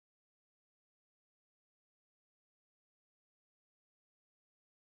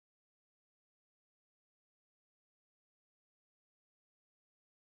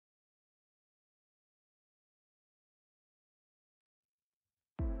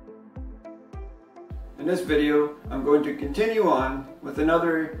In this video, I'm going to continue on with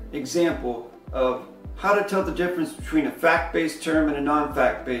another example of how to tell the difference between a fact-based term and a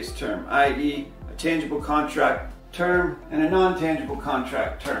non-fact-based term, i.e. a tangible contract term and a non-tangible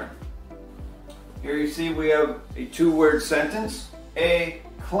contract term. Here you see we have a two-word sentence, a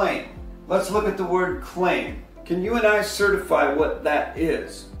claim. Let's look at the word claim. Can you and I certify what that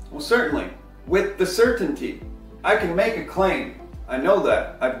is? Well, certainly, with the certainty. I can make a claim. I know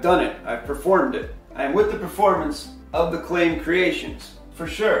that. I've done it. I've performed it. I am with the performance of the claim creations, for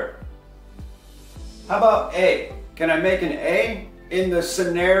sure. How about A? Can I make an A in the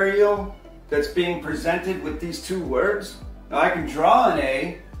scenario that's being presented with these two words? Now I can draw an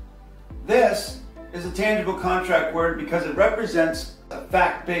A. This is a tangible contract word because it represents a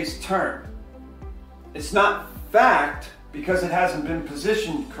fact-based term. It's not fact because it hasn't been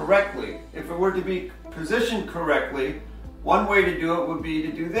positioned correctly. If it were to be positioned correctly, one way to do it would be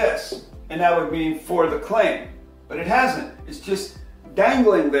to do this, and that would mean for the claim. But it hasn't. It's just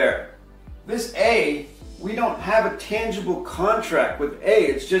dangling there. This A, we don't have a tangible contract with A.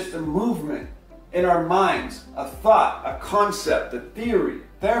 It's just a movement in our minds, a thought, a concept, a theory.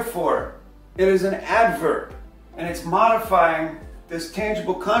 Therefore, it is an adverb, and it's modifying this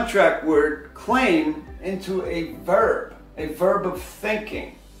tangible contract word claim into a verb of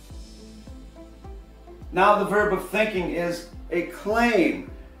thinking. Now the verb of thinking is a claim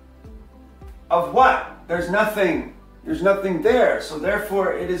of what? There's nothing there, so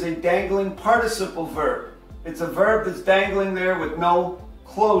therefore it is a dangling participle verb. It's a verb that's dangling there with no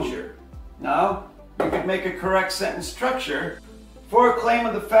closure. Now, you could make a correct sentence structure. For a claim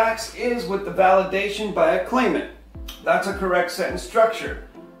of the facts is with the validation by a claimant. That's a correct sentence structure.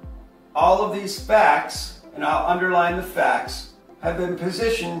 All of these facts, and I'll underline the facts, have been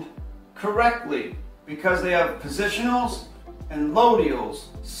positioned correctly because they have positionals and lodials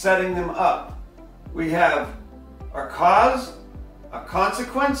setting them up. We have our cause, a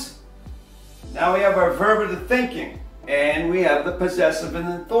consequence, now we have our verb of the thinking, and we have the possessive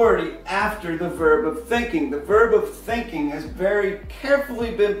and authority after the verb of thinking. The verb of thinking has very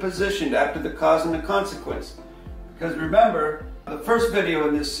carefully been positioned after the cause and the consequence. Because remember, the first video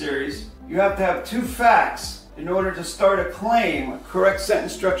in this series, you have to have two facts in order to start a claim, a correct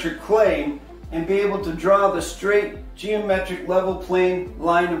sentence structure claim, and be able to draw the straight geometric level plane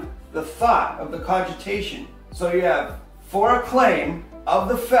line of the thought, of the cogitation. So you have for a claim of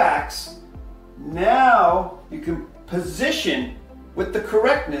the facts. Now you can position with the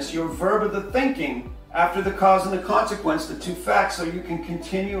correctness your verb of the thinking after the cause and the consequence, the two facts, so you can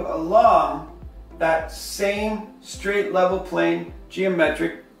continue along that same straight level plane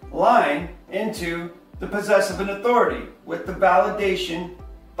geometric line into the possessive and authority with the validation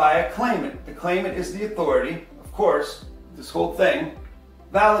by a claimant. The claimant is the authority, of course, this whole thing.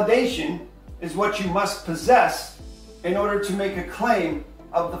 Validation is what you must possess in order to make a claim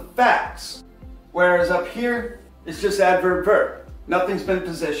of the facts. Whereas up here, it's just adverb verb. Nothing's been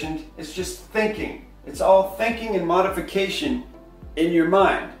positioned, it's just thinking. It's all thinking and modification in your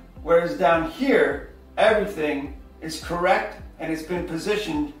mind. Whereas down here, everything is correct and it's been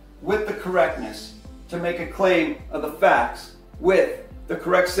positioned with the correctness to make a claim of the facts with the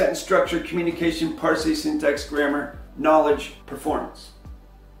correct sentence structure, communication, parse, syntax, grammar, knowledge, performance.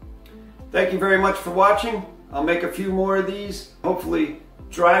 Thank you very much for watching. I'll make a few more of these, hopefully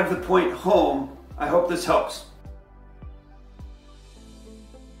drive the point home. I hope this helps.